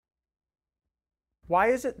Why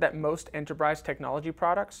is it that most enterprise technology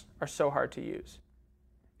products are so hard to use?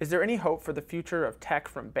 Is there any hope for the future of tech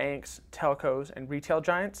from banks, telcos, and retail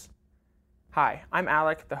giants? Hi, I'm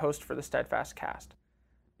Alec, the host for the Steadfast Cast.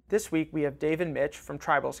 This week we have Dave and Mitch from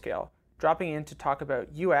TribalScale dropping in to talk about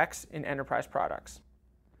UX in enterprise products.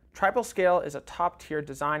 TribalScale is a top-tier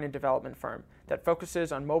design and development firm that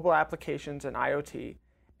focuses on mobile applications and IoT,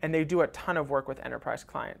 and they do a ton of work with enterprise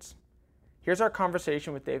clients. Here's our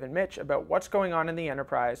conversation with Dave and Mitch about what's going on in the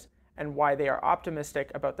enterprise and why they are optimistic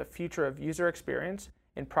about the future of user experience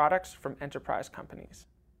in products from enterprise companies.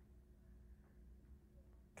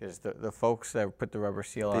 Because the folks that put the rubber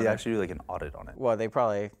seal on They it, actually do like an audit on it. well, they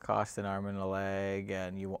probably cost an arm and a leg,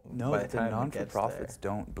 and you won't. No, by the time it gets non-for-profits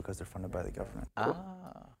don't because they're funded by the government.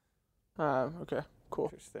 there. Okay, cool.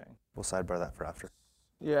 Interesting. We'll sidebar that for after.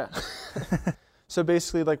 Yeah. So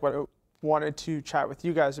basically, like what I wanted to chat with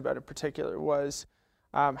you guys about in particular was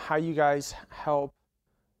how you guys help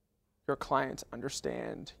your clients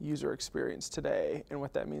understand user experience today and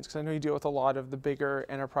what that means. Because I know you deal with a lot of the bigger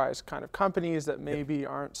enterprise kind of companies that maybe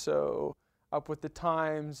aren't so up with the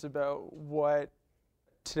times about what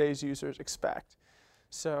today's users expect.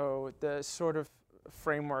 So the sort of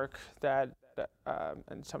framework that,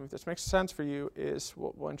 and tell me if this makes sense for you, is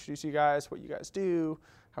we'll introduce you guys, what you guys do,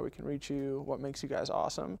 how we can reach you, what makes you guys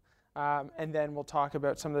awesome. And then we'll talk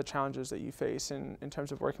about some of the challenges that you face in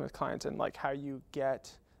terms of working with clients and like how you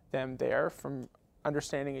get them there from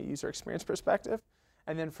understanding a user experience perspective.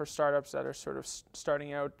 And then for startups that are sort of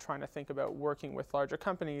starting out, trying to think about working with larger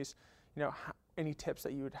companies, you know, any tips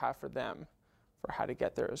that you would have for them for how to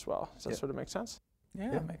get there as well. Does that sort of make sense?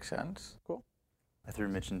 Yeah, that makes sense. Cool. I threw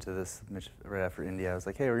Mitch into this right after India. I was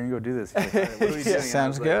like, hey, we're going to go do this. He's like, what are we doing? And I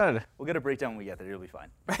Sounds was like, good. We'll get a breakdown when we get there. It'll be fine.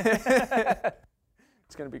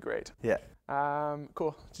 It's going to be great. Yeah.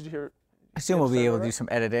 Cool. Did you hear? I assume we'll be episode able to order? do some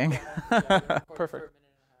editing. Perfect.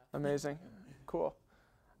 Amazing. Cool.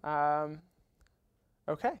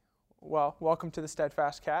 Okay. Well, welcome to the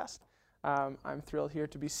Steadfast Cast. I'm thrilled here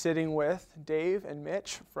to be sitting with Dave and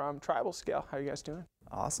Mitch from TribalScale. How are you guys doing?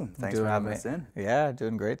 Awesome. Thanks Doing for having ama- us in. Yeah,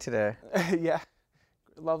 doing great today. Yeah.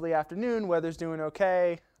 Lovely afternoon. Weather's doing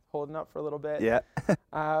okay. Holding up for a little bit. Yeah.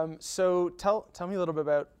 So tell me a little bit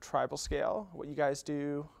about TribalScale, what you guys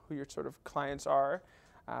do, who your sort of clients are,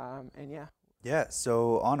 and yeah. Yeah,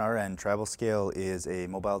 so on our end, TribalScale is a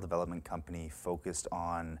mobile development company focused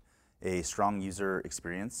on a strong user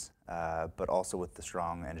experience, but also with the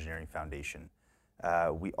strong engineering foundation.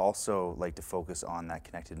 We also like to focus on that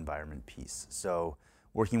connected environment piece. So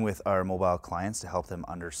working with our mobile clients to help them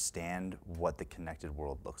understand what the connected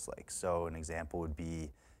world looks like. So an example would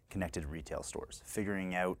be connected retail stores,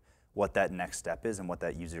 figuring out what that next step is and what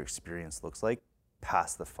that user experience looks like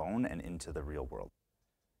past the phone and into the real world.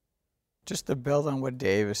 Just to build on what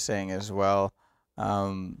Dave is saying as well,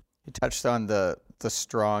 he touched on the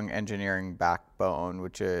strong engineering backbone,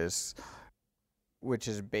 which is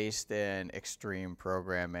based in extreme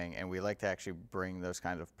programming, and we like to actually bring those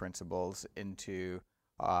kind of principles into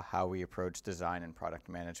how we approach design and product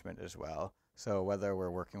management as well. So whether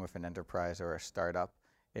we're working with an enterprise or a startup,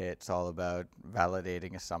 it's all about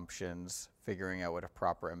validating assumptions, figuring out what a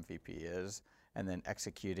proper MVP is, and then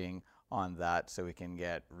executing on that so we can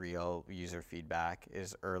get real user feedback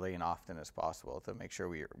as early and often as possible to make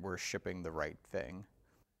sure we're shipping the right thing.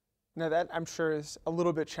 Now that I'm sure is a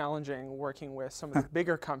little bit challenging working with some of the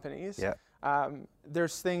bigger companies. Yeah.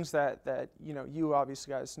 There's things that you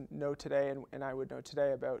obviously guys know today and I would know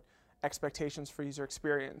today about expectations for user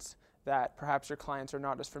experience that perhaps your clients are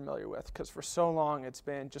not as familiar with, because for so long it's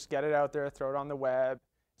been just get it out there, throw it on the web,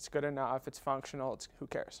 it's good enough, it's functional, who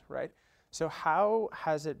cares, right? So how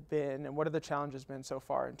has it been, and what have the challenges been so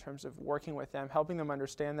far in terms of working with them, helping them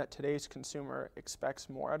understand that today's consumer expects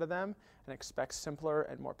more out of them and expects simpler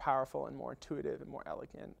and more powerful and more intuitive and more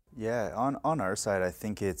elegant? Yeah, on our side, I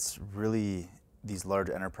think it's really these large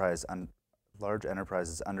enterprises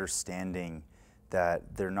understanding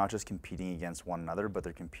that they're not just competing against one another, but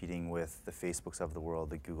they're competing with the Facebooks of the world,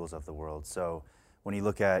 the Googles of the world. So when you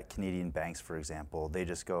look at Canadian banks, for example, they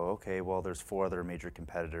just go, okay, well, there's 4 other major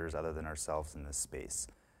competitors other than ourselves in this space.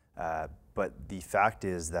 But the fact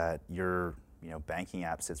is that your banking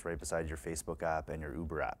app sits right beside your Facebook app and your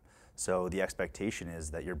Uber app. So the expectation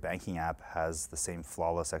is that your banking app has the same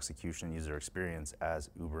flawless execution user experience as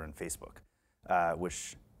Uber and Facebook,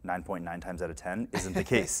 which 9.9 times out of 10 isn't the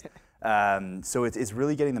case. So it's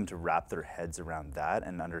really getting them to wrap their heads around that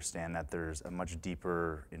and understand that there's a much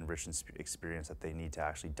deeper enriched experience that they need to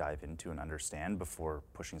actually dive into and understand before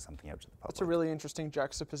pushing something out to the public. That's a really interesting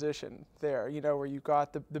juxtaposition there, where you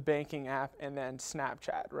got the banking app and then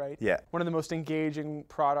Snapchat, right? Yeah. One of the most engaging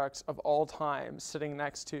products of all time sitting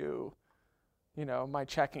next to, my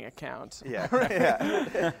checking account.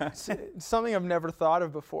 Yeah. Something I've never thought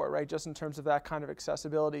of before, right? Just in terms of that kind of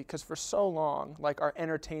accessibility, because for so long, like our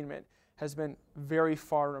entertainment has been very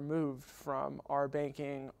far removed from our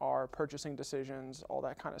banking, our purchasing decisions, all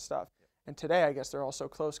that kind of stuff. And today, I guess they're all so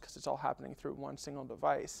close because it's all happening through one single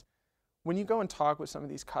device. When you go and talk with some of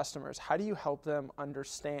these customers, how do you help them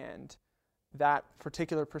understand that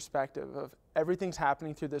particular perspective of everything's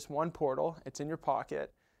happening through this one portal, it's in your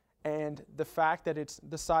pocket, and the fact that it's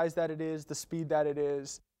the size that it is, the speed that it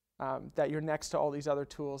is, that you're next to all these other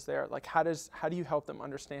tools there? Like, how do you help them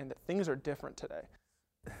understand that things are different today?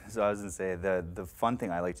 So I was going to say, the fun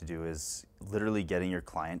thing I like to do is literally getting your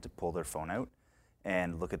client to pull their phone out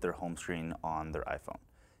and look at their home screen on their iPhone.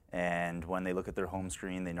 And when they look at their home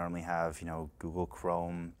screen, they normally have, Google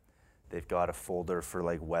Chrome. They've got a folder for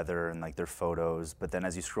like weather and like their photos. But then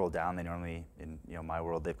as you scroll down, they normally, in my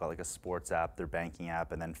world, they've got like a sports app, their banking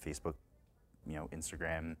app, and then Facebook,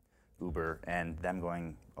 Instagram, Uber, and them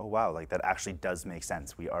going, oh wow, like that actually does make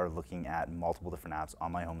sense. We are looking at multiple different apps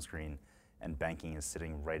on my home screen, and banking is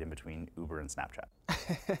sitting right in between Uber and Snapchat.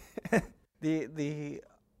 The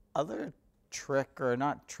other trick, or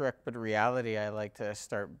not trick, but reality I like to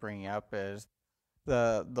start bringing up is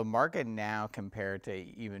the market now compared to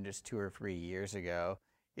even just 2 or 3 years ago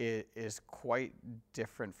is quite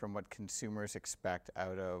different from what consumers expect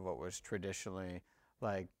out of what was traditionally,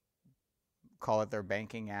 like, call it their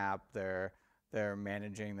banking app, they're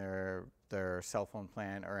managing their cell phone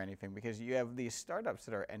plan or anything, because you have these startups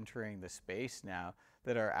that are entering the space now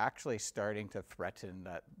that are actually starting to threaten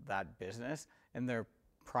that business, and their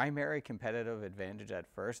primary competitive advantage at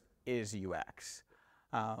first is UX.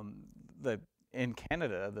 In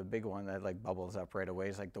Canada, the big one that like bubbles up right away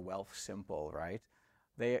is like the Wealthsimple, right?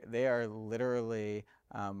 They are literally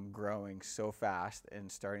growing so fast and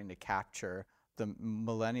starting to capture the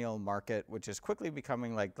millennial market, which is quickly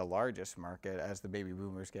becoming like the largest market as the baby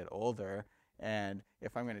boomers get older. And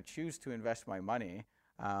if I'm going to choose to invest my money,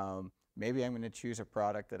 maybe I'm going to choose a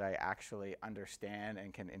product that I actually understand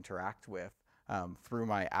and can interact with through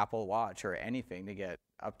my Apple Watch or anything to get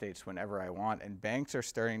updates whenever I want. And banks are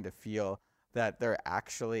starting to feel that they're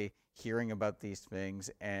actually hearing about these things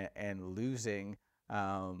and losing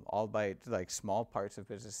all by like small parts of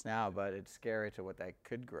business now, but it's scary to what that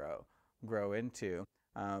could grow into.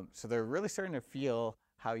 So they're really starting to feel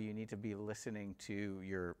how you need to be listening to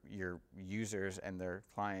your users and their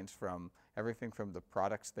clients, from everything from the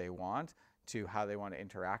products they want to how they want to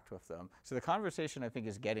interact with them. So the conversation, I think,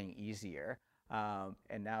 is getting easier.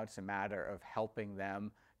 And now it's a matter of helping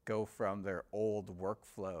them go from their old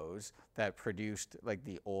workflows that produced like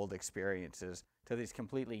the old experiences to these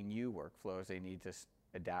completely new workflows they need to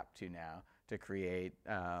adapt to now to create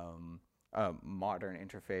a modern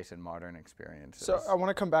interface and modern experiences. So I want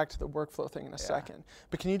to come back to the workflow thing in a second,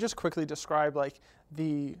 but can you just quickly describe like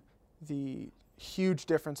the huge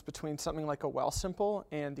difference between something like a Wealthsimple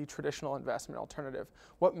and the traditional investment alternative?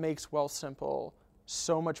 What makes Wealthsimple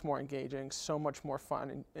so much more engaging, so much more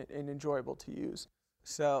fun and enjoyable to use?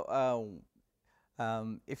 So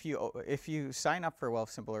if you sign up for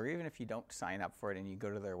Wealthsimple, or even if you don't sign up for it and you go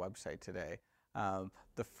to their website today,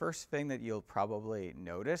 the first thing that you'll probably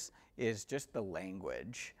notice is just the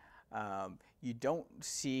language. You don't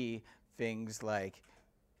see things like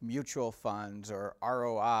mutual funds or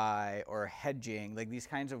ROI or hedging, like these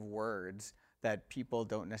kinds of words that people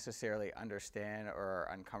don't necessarily understand or are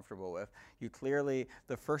uncomfortable with. You clearly,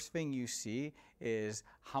 the first thing you see is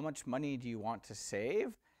how much money do you want to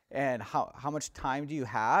save, and how much time do you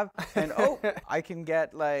have, and I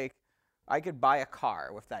could buy a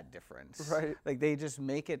car with that difference. Right. Like they just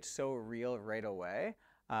make it so real right away,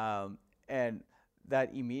 and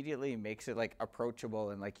that immediately makes it like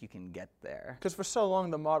approachable and like you can get there. Because for so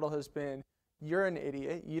long the model has been, you're an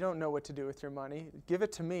idiot, you don't know what to do with your money, give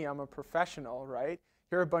it to me, I'm a professional, right?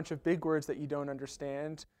 Here are a bunch of big words that you don't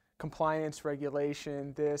understand: compliance,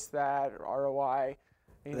 regulation, this, that, ROI.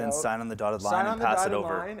 Then sign on the dotted line and pass it over.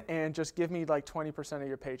 Sign on the dotted line and just give me like 20% of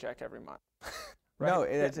your paycheck every month. Right? No,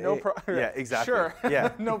 it's no problem. Yeah, exactly. Sure.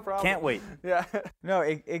 Yeah, no problem. Can't wait. Yeah. No,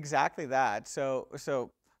 exactly that. So I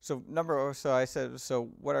said,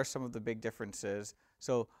 so what are some of the big differences?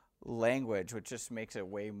 So language, which just makes it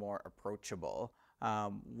way more approachable.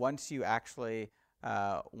 Once you actually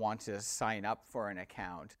want to sign up for an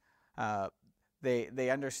account, they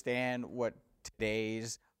understand what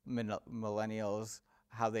today's millennials,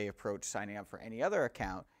 how they approach signing up for any other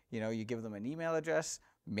account. You give them an email address,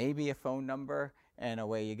 maybe a phone number, and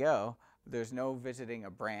away you go. There's no visiting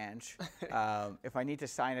a branch. If I need to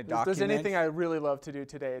sign a document. If there's anything I really love to do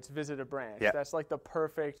today, it's visit a branch. Yeah. That's like the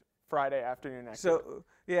perfect Friday afternoon activity.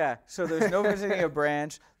 So there's no visiting a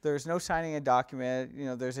branch. There's no signing a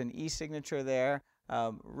document. There's an e-signature there.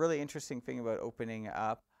 Really interesting thing about opening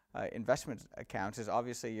up investment accounts is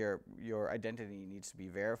obviously your identity needs to be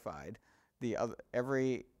verified.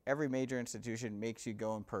 Every major institution makes you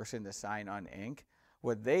go in person to sign on Inc.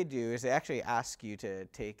 What they do is they actually ask you to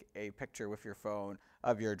take a picture with your phone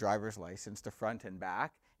of your driver's license, the front and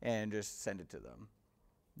back, and just send it to them.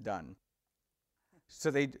 Done. So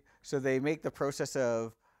they make the process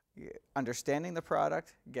of understanding the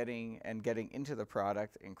product, getting into the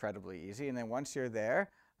product incredibly easy. And then once you're there,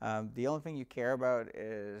 the only thing you care about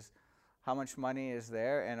is how much money is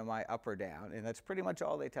there and am I up or down? And that's pretty much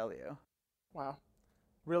all they tell you. Wow.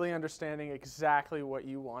 Really understanding exactly what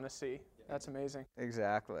you want to see. That's amazing.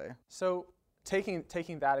 Exactly. So taking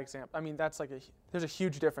that example, I mean, there's a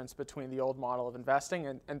huge difference between the old model of investing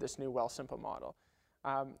and this new Wealthsimple model.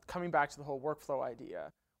 Coming back to the whole workflow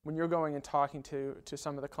idea, when you're going and talking to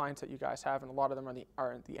some of the clients that you guys have, and a lot of them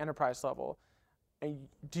are at the enterprise level, and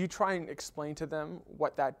do you try and explain to them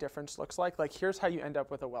what that difference looks like? Like, here's how you end up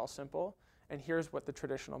with a Wealthsimple, and here's what the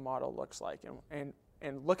traditional model looks like,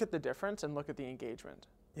 and look at the difference and look at the engagement.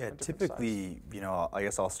 Yeah, typically, I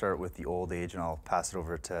guess I'll start with the old age and I'll pass it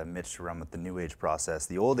over to Mitch to run with the new age process.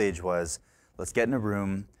 The old age was, let's get in a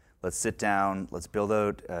room, let's sit down, let's build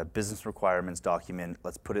out a business requirements document,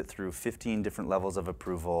 let's put it through 15 different levels of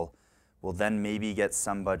approval. We'll then maybe get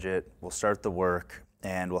some budget, we'll start the work,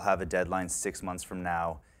 and we'll have a deadline 6 months from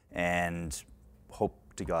now, and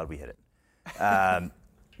hope to God we hit it.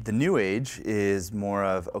 The new age is more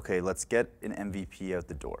of, okay, let's get an MVP out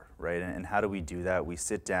the door, right? And how do we do that? We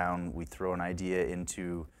sit down, we throw an idea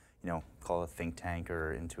into, call it a think tank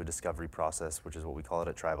or into a discovery process, which is what we call it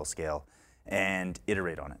at TribalScale, and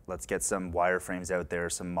iterate on it. Let's get some wireframes out there,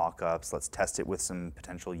 some mock-ups. Let's test it with some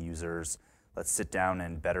potential users. Let's sit down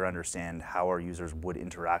and better understand how our users would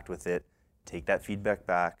interact with it, take that feedback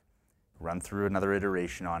back, run through another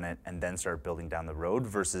iteration on it, and then start building down the road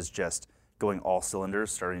versus just going all cylinders,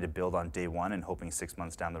 starting to build on day one and hoping 6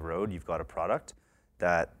 months down the road you've got a product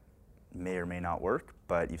that may or may not work,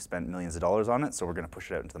 but you've spent millions of dollars on it, so we're going to push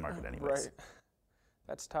it out into the market anyways. Right.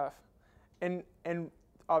 That's tough. And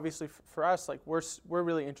obviously for us, like we're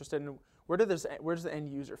really interested in where does the end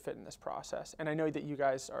user fit in this process? And I know that you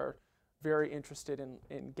guys are very interested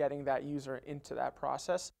in getting that user into that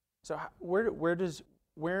process. So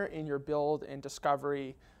where in your build and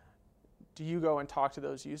discovery do you go and talk to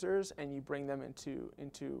those users and you bring them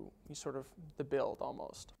into sort of the build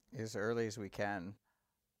almost? As early as we can.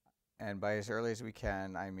 And by as early as we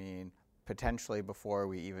can, I mean potentially before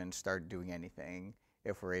we even start doing anything,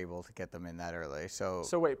 if we're able to get them in that early. So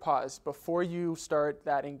wait, pause. Before you start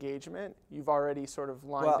that engagement, you've already sort of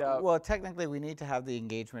lined up. Well, technically we need to have the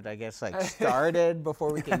engagement, I guess, like started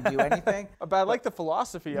before we can do anything. But I like the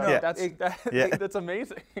philosophy of it. That's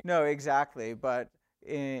amazing. No, exactly. But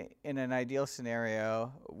in an ideal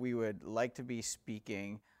scenario, we would like to be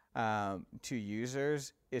speaking to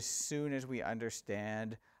users as soon as we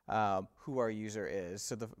understand who our user is.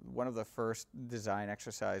 So one of the first design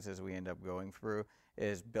exercises we end up going through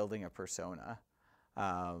is building a persona.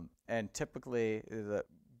 And typically,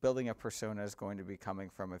 building a persona is going to be coming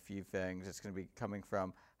from a few things. It's going to be coming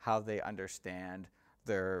from how they understand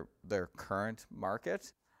their current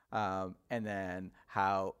market, and then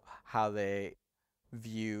how they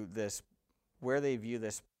view this, where they view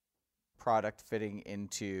this product fitting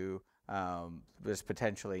into this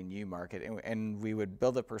potentially new market. And we would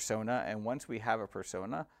build a persona, and once we have a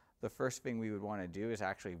persona, the first thing we would want to do is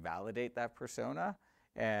actually validate that persona,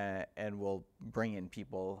 and we'll bring in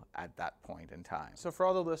people at that point in time. So for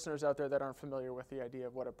all the listeners out there that aren't familiar with the idea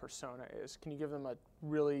of what a persona is, can you give them a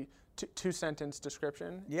really two-sentence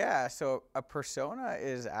description? Yeah, so a persona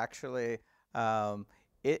is actually,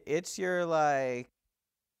 it's your like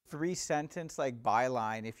 3-sentence like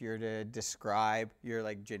byline if you're to describe your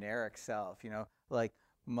like generic self, like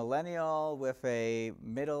millennial with a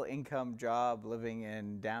middle income job living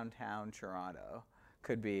in downtown Toronto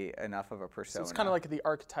could be enough of a persona. So it's kind of like the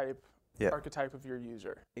archetype of your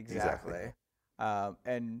user. Exactly.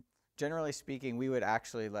 And generally speaking, we would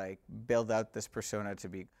actually like build out this persona to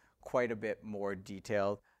be quite a bit more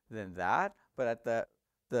detailed than that. But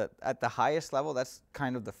at the highest level, that's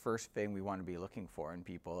kind of the first thing we want to be looking for in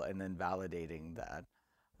people, and then validating that.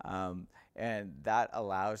 And that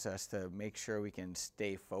allows us to make sure we can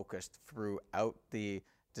stay focused throughout the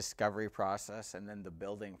discovery process and then the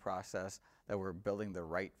building process, that we're building the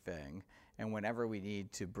right thing. And whenever we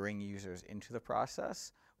need to bring users into the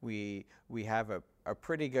process, we have a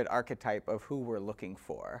pretty good archetype of who we're looking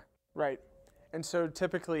for. Right. And so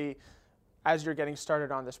typically, as you're getting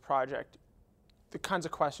started on this project, the kinds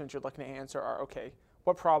of questions you're looking to answer are, okay,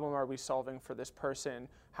 what problem are we solving for this person?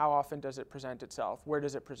 How often does it present itself? Where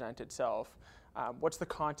does it present itself? What's the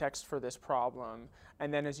context for this problem?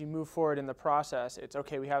 And then as you move forward in the process, it's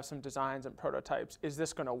okay, we have some designs and prototypes. Is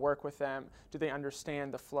this going to work with them? Do they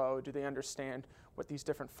understand the flow? Do they understand what these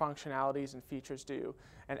different functionalities and features do?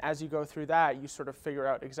 And as you go through that, you sort of figure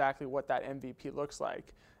out exactly what that MVP looks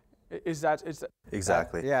like. Is that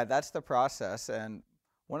Exactly. Yeah, that's the process. And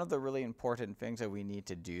one of the really important things that we need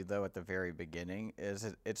to do, though, at the very beginning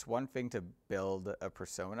is it's one thing to build a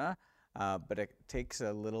persona, but it takes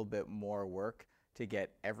a little bit more work to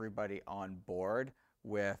get everybody on board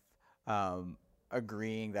with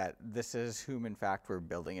agreeing that this is whom, in fact, we're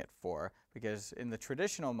building it for. Because in the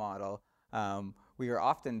traditional model, we are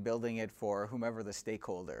often building it for whomever the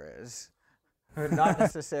stakeholder is, not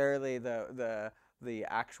necessarily the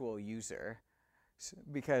actual user.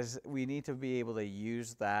 Because we need to be able to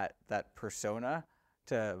use that persona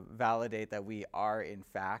to validate that we are, in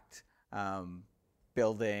fact,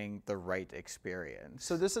 building the right experience.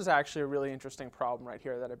 So this is actually a really interesting problem right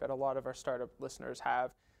here that I bet a lot of our startup listeners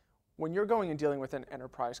have. When you're going and dealing with an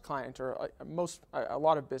enterprise client, or a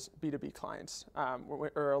lot of B2B clients,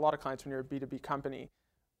 or a lot of clients when you're a B2B company,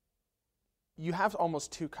 you have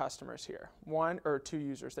almost two customers here, one or two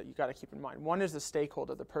users that you got to keep in mind. One is the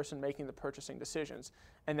stakeholder, the person making the purchasing decisions,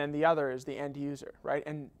 and then the other is the end user, right?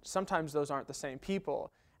 And sometimes those aren't the same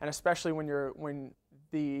people, and especially when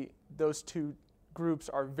those two groups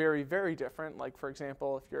are very, very different. Like, for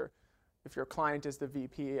example, if your client is the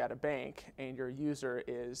VP at a bank and your user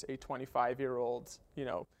is a 25-year-old,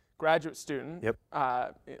 graduate student, Yep.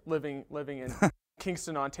 living in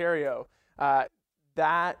Kingston, Ontario,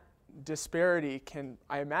 that disparity can,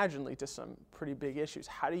 I imagine, lead to some pretty big issues.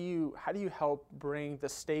 How do you help bring the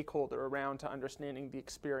stakeholder around to understanding the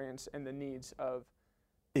experience and the needs of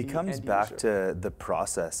It comes back to the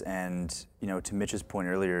process, and to Mitch's point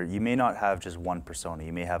earlier, you may not have just one persona,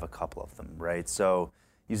 you may have a couple of them, right? So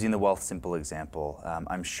using the Wealthsimple example,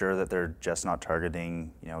 I'm sure that they're just not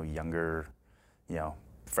targeting younger,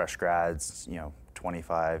 fresh grads,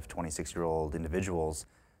 25, 26-year-old individuals.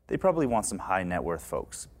 They probably want some high net worth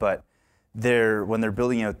folks, but when they're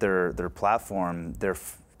building out their platform, their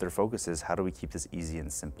focus is, how do we keep this easy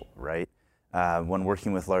and simple, right? When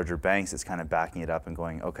working with larger banks, it's kind of backing it up and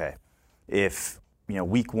going, okay, if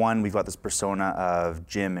week one we've got this persona of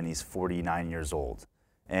Jim and he's 49 years old,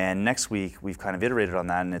 and next week we've kind of iterated on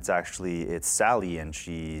that and it's Sally and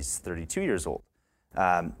she's 32 years old.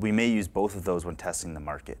 We may use both of those when testing the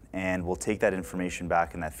market, and we'll take that information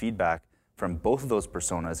back and that feedback from both of those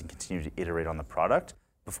personas and continue to iterate on the product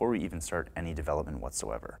before we even start any development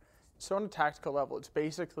whatsoever. So on a tactical level, it's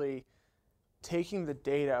basically taking the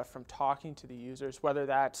data from talking to the users, whether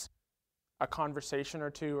that's a conversation or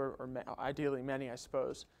two, or ideally many, I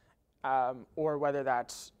suppose, or whether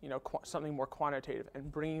that's something more quantitative,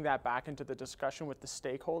 and bringing that back into the discussion with the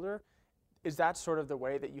stakeholder. Is that sort of the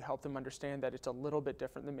way that you help them understand that it's a little bit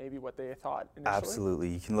different than maybe what they thought initially? Absolutely.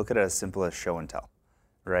 You can look at it as simple as show and tell.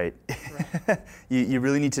 Right. You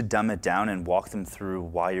really need to dumb it down and walk them through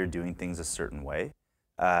why you're doing things a certain way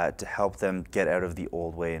to help them get out of the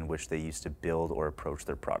old way in which they used to build or approach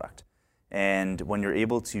their product. And when you're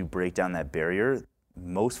able to break down that barrier,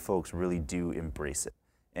 most folks really do embrace it,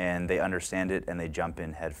 and they understand it and they jump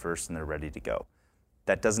in head first and they're ready to go.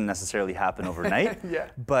 That doesn't necessarily happen overnight, Yeah.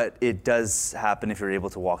 But it does happen if you're able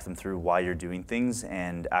to walk them through why you're doing things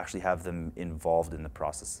and actually have them involved in the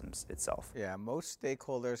process itself. Yeah, most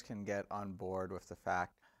stakeholders can get on board with the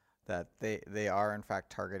fact that they are, in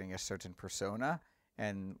fact, targeting a certain persona.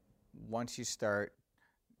 And once you start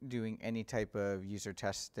doing any type of user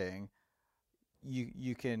testing,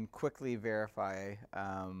 you can quickly verify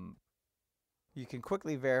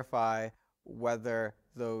whether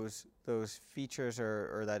those features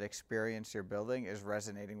or that experience you're building is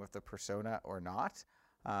resonating with the persona or not,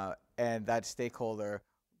 and that stakeholder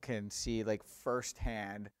can see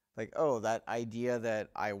firsthand, oh, that idea that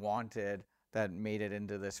I wanted that made it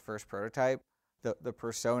into this first prototype, the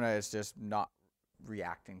persona is just not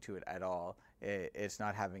reacting to it at all. It's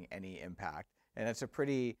not having any impact, and that's a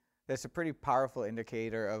pretty powerful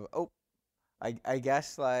indicator of, I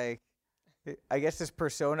guess this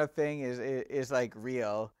persona thing is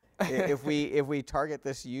real. If we target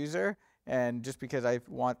this user and just because I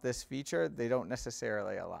want this feature, they don't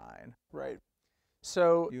necessarily align. Right.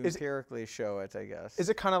 So You empirically show it, I guess. is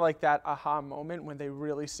it kind of like that aha moment when they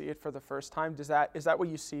really see it for the first time? Is that what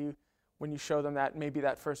you see when you show them that, maybe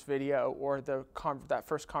that first video or that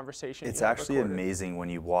first conversation? It's actually amazing when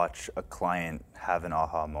you watch a client have an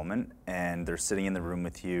aha moment and they're sitting in the room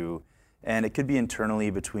with you, and it could be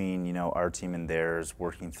internally between, you know, our team and theirs,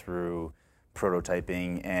 working through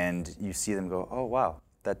prototyping, and you see them go, oh wow,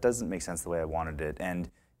 that doesn't make sense the way I wanted it.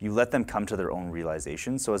 And you let them come to their own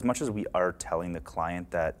realization. So as much as we are telling the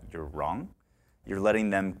client that you're wrong, you're letting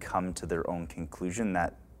them come to their own conclusion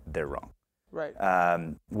that they're wrong. Right.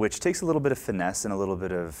 Which takes a little bit of finesse and a little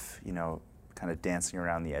bit of, you know, kind of dancing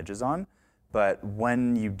around the edges on. But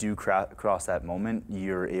when you do cross that moment,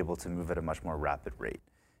 you're able to move at a much more rapid rate.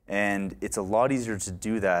 And it's a lot easier to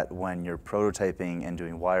do that when you're prototyping and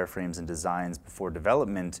doing wireframes and designs before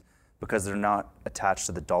development, because they're not attached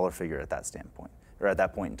to the dollar figure at that standpoint, or at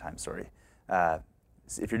that point in time, sorry.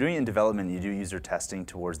 If you're doing it in development, you do user testing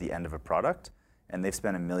towards the end of a product, and they've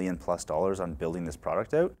spent $1 million+ on building this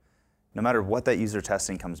product out. No matter what that user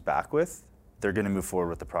testing comes back with, they're going to move forward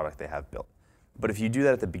with the product they have built. But if you do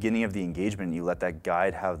that at the beginning of the engagement, you let that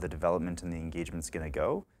guide how the development and the engagement's going to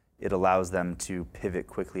go, it allows them to pivot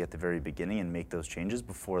quickly at the very beginning and make those changes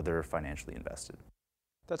before they're financially invested.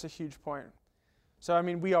 That's a huge point. So, I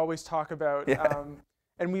mean, we always talk about,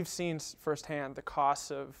 and we've seen firsthand the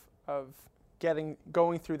costs of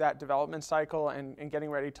going through that development cycle and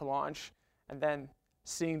getting ready to launch, and then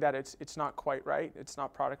seeing that it's not quite right, it's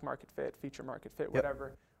not product market fit, feature market fit,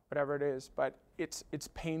 whatever it is, but it's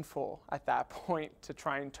painful at that point to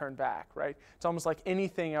try and turn back, right? It's almost like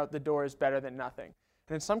anything out the door is better than nothing.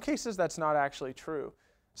 And in some cases, that's not actually true.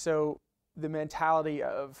 So the mentality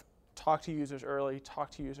of talk to users early,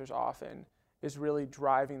 talk to users often, is really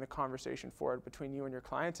driving the conversation forward between you and your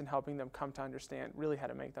clients and helping them come to understand really how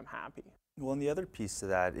to make them happy. Well, and the other piece to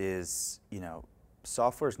that is, you know,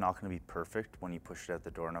 software is not going to be perfect when you push it out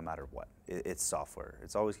the door no matter what. It's software.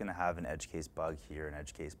 It's always going to have an edge case bug here, an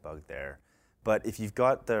edge case bug there. But if you've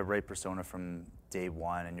got the right persona from day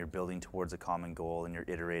one and you're building towards a common goal and you're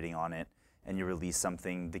iterating on it and you release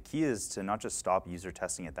something, the key is to not just stop user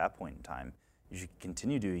testing at that point in time. You should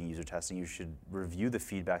continue doing user testing. You should review the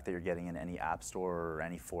feedback that you're getting in any app store or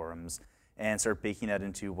any forums and start baking that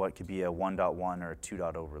into what could be a 1.1 or a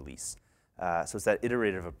 2.0 release. So it's that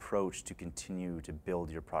iterative approach to continue to build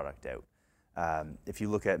your product out. If you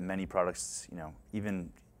look at many products, you know,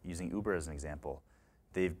 even using Uber as an example,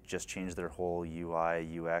 they've just changed their whole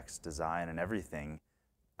UI, UX design and everything.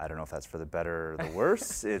 I don't know if that's for the better or the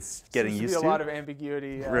worse. It's getting used to. Seems to be a lot of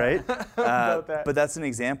ambiguity, right? About that. But that's an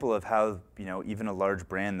example of how, you know, even a large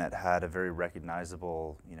brand that had a very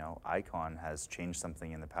recognizable, you know, icon has changed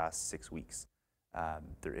something in the past 6 weeks.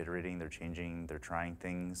 They're iterating, they're changing, they're trying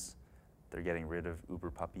things. They're getting rid of Uber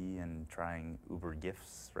Puppy and trying Uber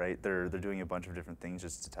Gifts, right? They're doing a bunch of different things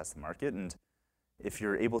just to test the market. And if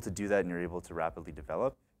you're able to do that and you're able to rapidly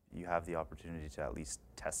develop, you have the opportunity to at least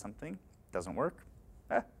test something. Doesn't work?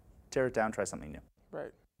 Tear it down, try something new.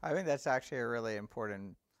 Right. I think that's actually a really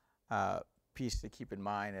important piece to keep in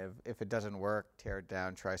mind. If it doesn't work, tear it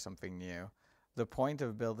down, try something new. The point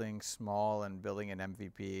of building small and building an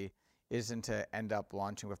MVP isn't to end up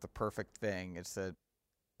launching with the perfect thing. It's to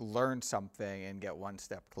learn something and get one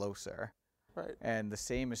step closer. Right. And the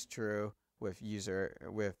same is true with user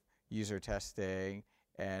testing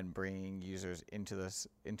and bringing users into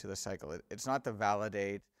the cycle. It's not to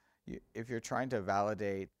validate. If you're trying to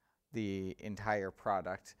validate the entire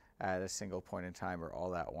product at a single point in time or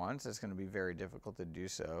all at once, it's going to be very difficult to do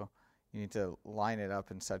so. You need to line it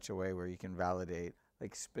up in such a way where you can validate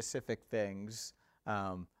like specific things,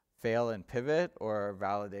 fail and pivot, or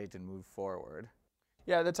validate and move forward.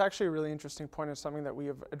 Yeah, that's actually a really interesting point. It's something that we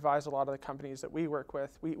have advised a lot of the companies that we work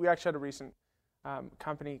with. We actually had a recent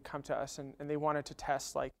company come to us and they wanted to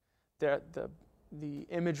test like the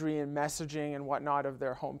imagery and messaging and whatnot of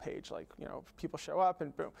their homepage. Like, you know, people show up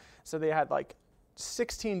and boom. So they had like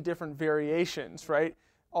 16 different variations, right?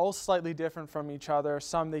 All slightly different from each other.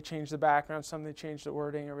 Some they changed the background, some they changed the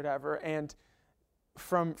wording or whatever. And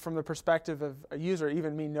from the perspective of a user,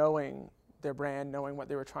 even me knowing their brand, knowing what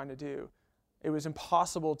they were trying to do, it was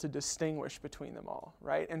impossible to distinguish between them all,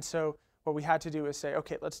 right? And so what we had to do is say,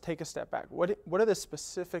 okay, let's take a step back. What are the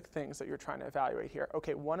specific things that you're trying to evaluate here?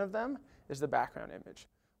 Okay, one of them is the background image.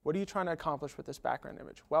 What are you trying to accomplish with this background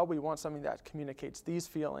image? Well, we want something that communicates these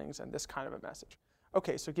feelings and this kind of a message.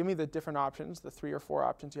 Okay, so give me the different options, the 3 or 4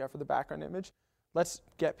 options you have for the background image. Let's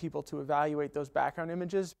get people to evaluate those background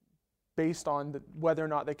images based on whether or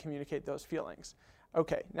not they communicate those feelings.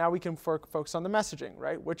 Okay, now we can focus on the messaging,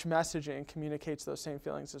 right? Which messaging communicates those same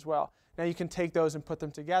feelings as well? Now you can take those and put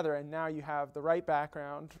them together, and now you have the right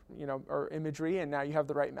background, or imagery, and now you have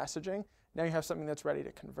the right messaging. Now you have something that's ready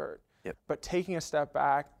to convert. Yep. But taking a step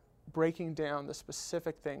back, breaking down the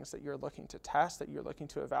specific things that you're looking to test, that you're looking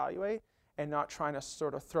to evaluate, and not trying to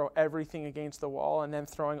sort of throw everything against the wall and then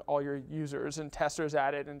throwing all your users and testers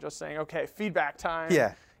at it and just saying, okay, feedback time.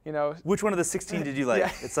 Yeah. Which one of the 16 did you like?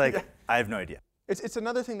 Yeah. It's like, I have no idea. It's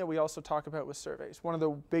another thing that we also talk about with surveys. One of the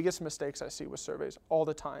biggest mistakes I see with surveys all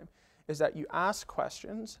the time is that you ask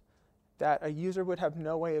questions that a user would have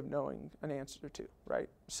no way of knowing an answer to, right?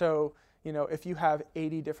 So, if you have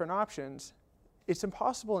 80 different options, it's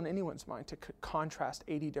impossible in anyone's mind to contrast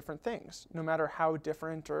 80 different things, no matter how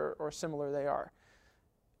different or similar they are.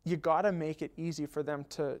 You gotta make it easy for them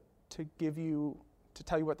to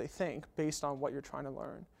tell you what they think based on what you're trying to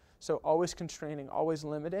learn. So always constraining, always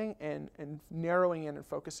limiting, and narrowing in and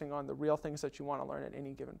focusing on the real things that you want to learn at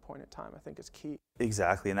any given point in time, I think is key.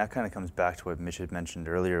 Exactly, and that kind of comes back to what Mitch had mentioned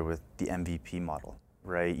earlier with the MVP model,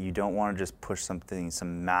 right? You don't want to just push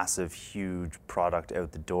some massive, huge product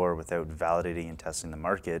out the door without validating and testing the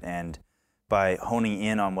market. And by honing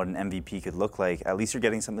in on what an MVP could look like, at least you're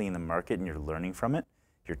getting something in the market and you're learning from it.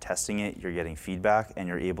 You're testing it, you're getting feedback, and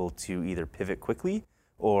you're able to either pivot quickly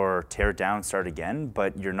or tear it down, start again,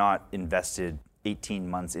 but you're not invested 18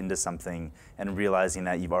 months into something and realizing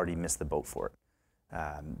that you've already missed the boat for it.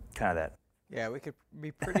 Kind of that. Yeah, we could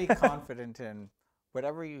be pretty confident in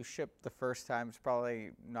whatever you ship the first time is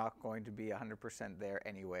probably not going to be 100% there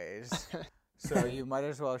anyways. So you might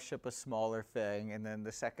as well ship a smaller thing, and then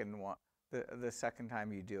the second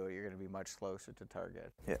time you do it, you're going to be much closer to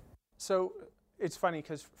target. Yeah. So it's funny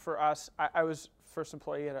because for us, I was first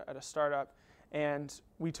employee at a startup, and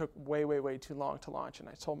we took way, way, way too long to launch. And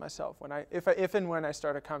I told myself, if and when I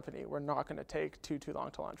start a company, we're not going to take too long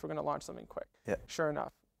to launch. We're going to launch something quick. Yeah. Sure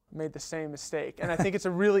enough, made the same mistake. And I think it's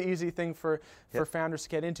a really easy thing for founders to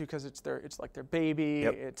get into because it's like their baby.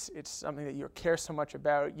 Yep. It's something that you care so much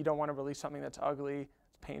about. You don't want to release something that's ugly,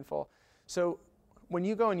 it's painful. So when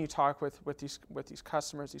you go and you talk with these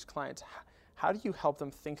customers, these clients, how do you help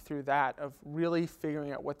them think through that of really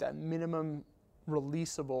figuring out what that minimum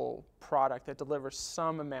releasable product that delivers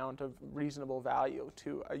some amount of reasonable value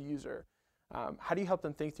to a user? How do you help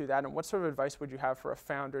them think through that? And what sort of advice would you have for a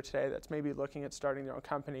founder today that's maybe looking at starting their own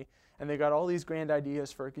company and they got all these grand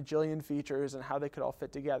ideas for a gajillion features and how they could all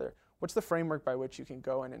fit together? What's the framework by which you can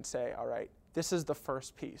go in and say, all right, this is the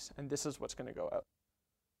first piece and this is what's going to go out?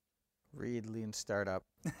 Read Lean Startup.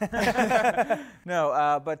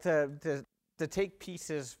 No, but to take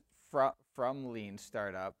pieces from Lean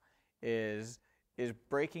Startup is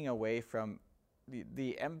breaking away from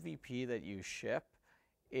the MVP that you ship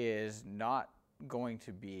is not going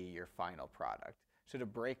to be your final product. So to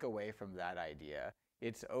break away from that idea,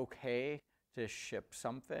 it's okay to ship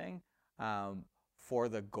something for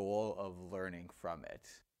the goal of learning from it.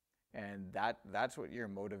 And that's what your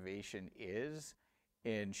motivation is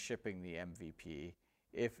in shipping the MVP.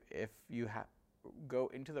 If you go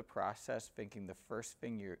into the process thinking the first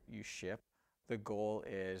thing you ship, the goal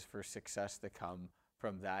is for success to come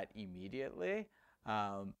from that immediately,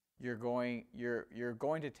 you're going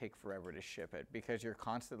to take forever to ship it because you're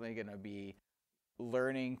constantly going to be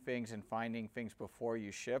learning things and finding things before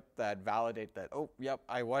you ship that validate that, oh, yep,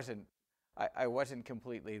 I wasn't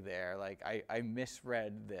completely there. Like I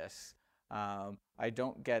misread this. I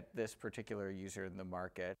don't get this particular user in the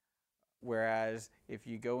market. Whereas if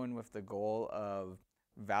you go in with the goal of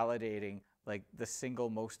validating like the single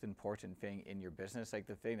most important thing in your business, like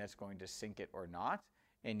the thing that's going to sink it or not,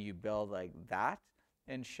 and you build like that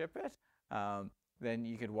and ship it, then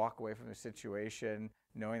you could walk away from the situation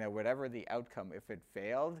knowing that whatever the outcome, if it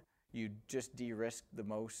failed, you just de-risk the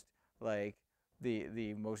most, like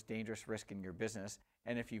the most dangerous risk in your business.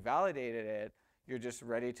 And if you validated it, you're just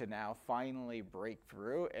ready to now finally break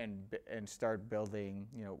through and start building,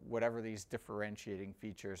 whatever these differentiating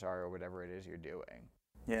features are or whatever it is you're doing.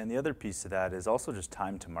 Yeah, and the other piece to that is also just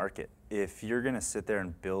time to market. If you're going to sit there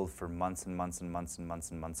and build for months and months and months and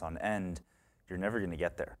months and months on end, you're never going to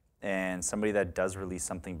get there. And somebody that does release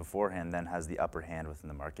something beforehand then has the upper hand within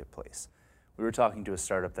the marketplace. We were talking to a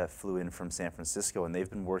startup that flew in from San Francisco, and they've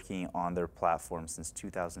been working on their platform since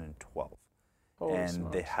 2012. And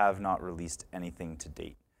smokes. They have not released anything to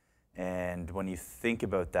date. And when you think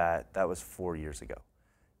about that, that was 4 years ago.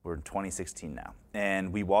 We're in 2016 now.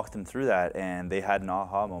 And we walked them through that, and they had an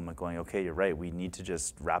aha moment going, okay, you're right, we need to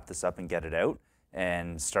just wrap this up and get it out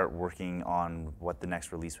and start working on what the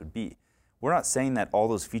next release would be. We're not saying that all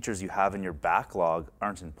those features you have in your backlog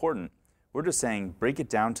aren't important. We're just saying break it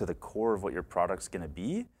down to the core of what your product's going to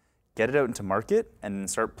be, get it out into market, and then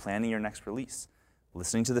start planning your next release.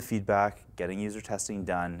 Listening to the feedback, getting user testing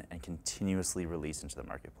done, and continuously release into the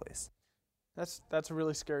marketplace. That's a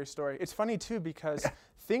really scary story. It's funny too because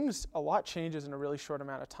a lot changes in a really short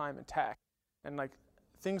amount of time in tech, and like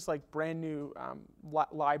things like brand new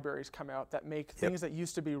libraries come out that make things that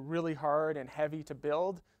used to be really hard and heavy to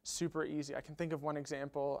build super easy. I can think of one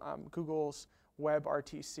example. Google's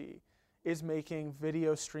WebRTC is making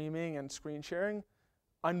video streaming and screen sharing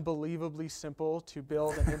unbelievably simple to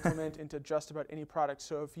build and implement into just about any product.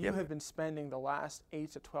 So if you have been spending the last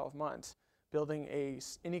 8 to 12 months building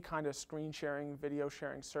any kind of screen sharing, video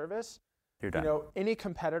sharing service, you're done. You know, any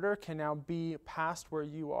competitor can now be past where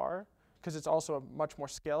you are because it's also a much more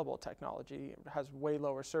scalable technology. It has way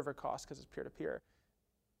lower server costs because it's peer-to-peer.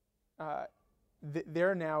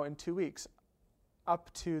 They're now in 2 weeks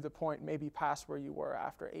up to the point maybe past where you were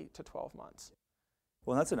after 8 to 12 months.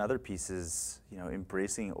 Well, that's another piece is, you know,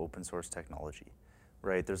 embracing open source technology,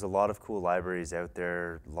 right? There's a lot of cool libraries out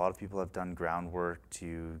there. A lot of people have done groundwork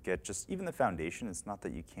to get just even the foundation. It's not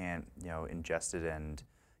that you can't, you know, ingest it and,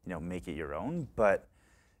 you know, make it your own, but,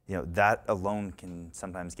 you know, that alone can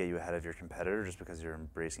sometimes get you ahead of your competitor just because you're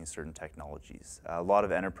embracing certain technologies. A lot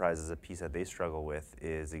of enterprises, a piece that they struggle with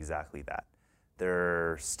is exactly that.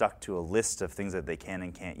 They're stuck to a list of things that they can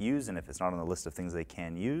and can't use, and if it's not on the list of things they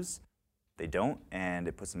can use, they don't, and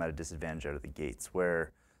it puts them at a disadvantage out of the gates.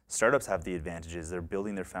 Where startups have the advantages, they're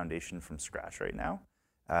building their foundation from scratch right now.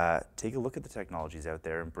 Take a look at the technologies out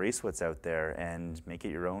there, embrace what's out there, and make it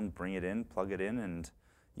your own, bring it in, plug it in, and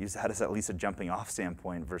use that as at least a jumping off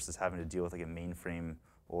standpoint versus having to deal with like a mainframe,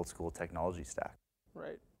 old school technology stack.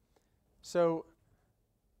 Right. So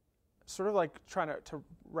sort of like trying to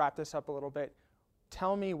wrap this up a little bit,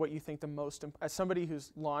 tell me what you think the most, as somebody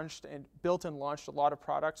who's built and launched a lot of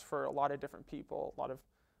products for a lot of different people, a lot of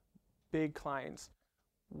big clients,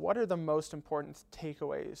 what are the most important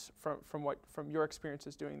takeaways from your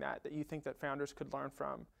experiences doing that you think that founders could learn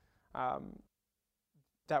from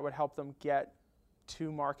that would help them get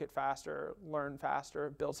to market faster, learn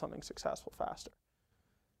faster, build something successful faster?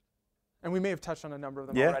 And we may have touched on a number of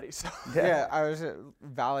them already. So. I was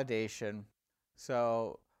validation.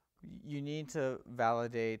 So you need to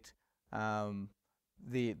validate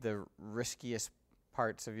the riskiest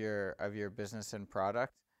parts of your business and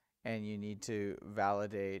product, and you need to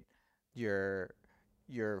validate your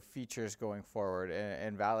features going forward.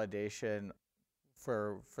 And validation,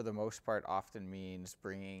 for the most part, often means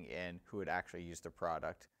bringing in who would actually use the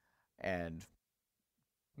product and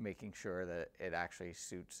making sure that it actually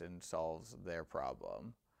suits and solves their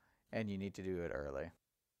problem. And you need to do it early.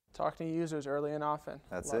 Talking to users early and often.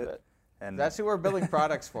 That's Love it. And that's who we're building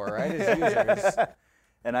products for, right? Is users.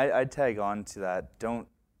 And I'd tag on to that. Don't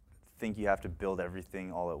think you have to build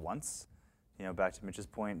everything all at once. You know, back to Mitch's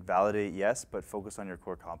point, validate, yes, but focus on your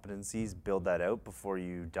core competencies, build that out before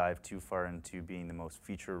you dive too far into being the most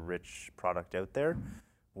feature-rich product out there,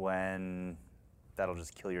 when that'll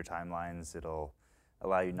just kill your timelines. It'll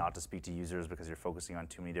allow you not to speak to users because you're focusing on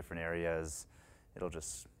too many different areas. It'll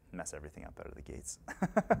just mess everything up out of the gates.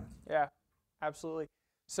 Yeah, absolutely.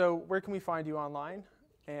 So where can we find you online,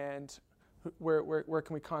 and where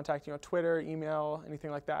can we contact you on Twitter, email, anything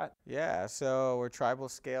like that? Yeah, so we're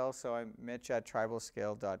TribalScale. So I'm Mitch at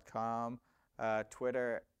tribalscale.com,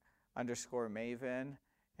 Twitter _Maven,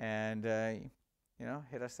 and you know,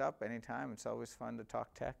 hit us up anytime. It's always fun to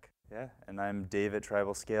talk tech. Yeah, and I'm Dave at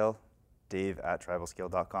TribalScale, Dave at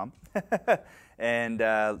tribalscale.com. And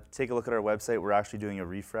take a look at our website. We're actually doing a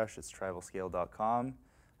refresh. It's tribalscale.com.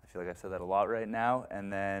 I feel like I've said that a lot right now.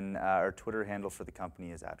 And then our Twitter handle for the company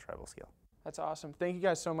is at TribalScale. That's awesome. Thank you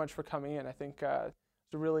guys so much for coming in. I think it's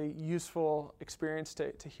a really useful experience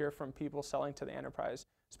to hear from people selling to the enterprise,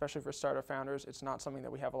 especially for startup founders. It's not something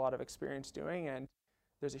that we have a lot of experience doing, and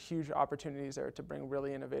there's a huge opportunities there to bring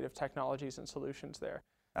really innovative technologies and solutions there.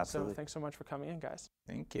 Absolutely. So thanks so much for coming in, guys.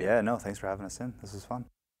 Thank you. Yeah, no, thanks for having us in. This was fun.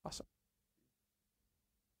 Awesome.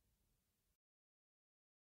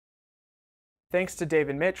 Thanks to Dave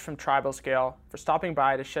and Mitch from TribalScale for stopping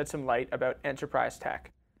by to shed some light about enterprise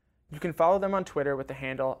tech. You can follow them on Twitter with the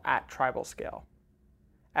handle @TribalScale.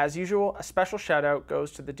 As usual, a special shout out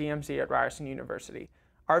goes to the DMZ at Ryerson University,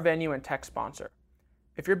 our venue and tech sponsor.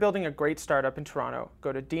 If you're building a great startup in Toronto,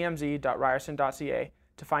 go to dmz.ryerson.ca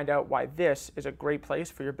to find out why this is a great place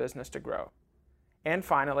for your business to grow. And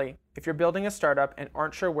finally, if you're building a startup and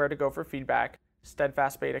aren't sure where to go for feedback,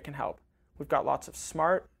 Steadfast Beta can help. We've got lots of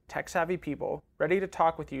smart, tech-savvy people ready to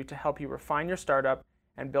talk with you to help you refine your startup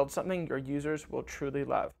and build something your users will truly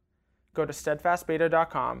love. Go to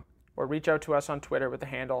steadfastbeta.com or reach out to us on Twitter with the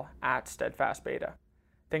handle @steadfastbeta.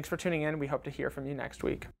 Thanks for tuning in. We hope to hear from you next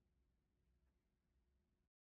week.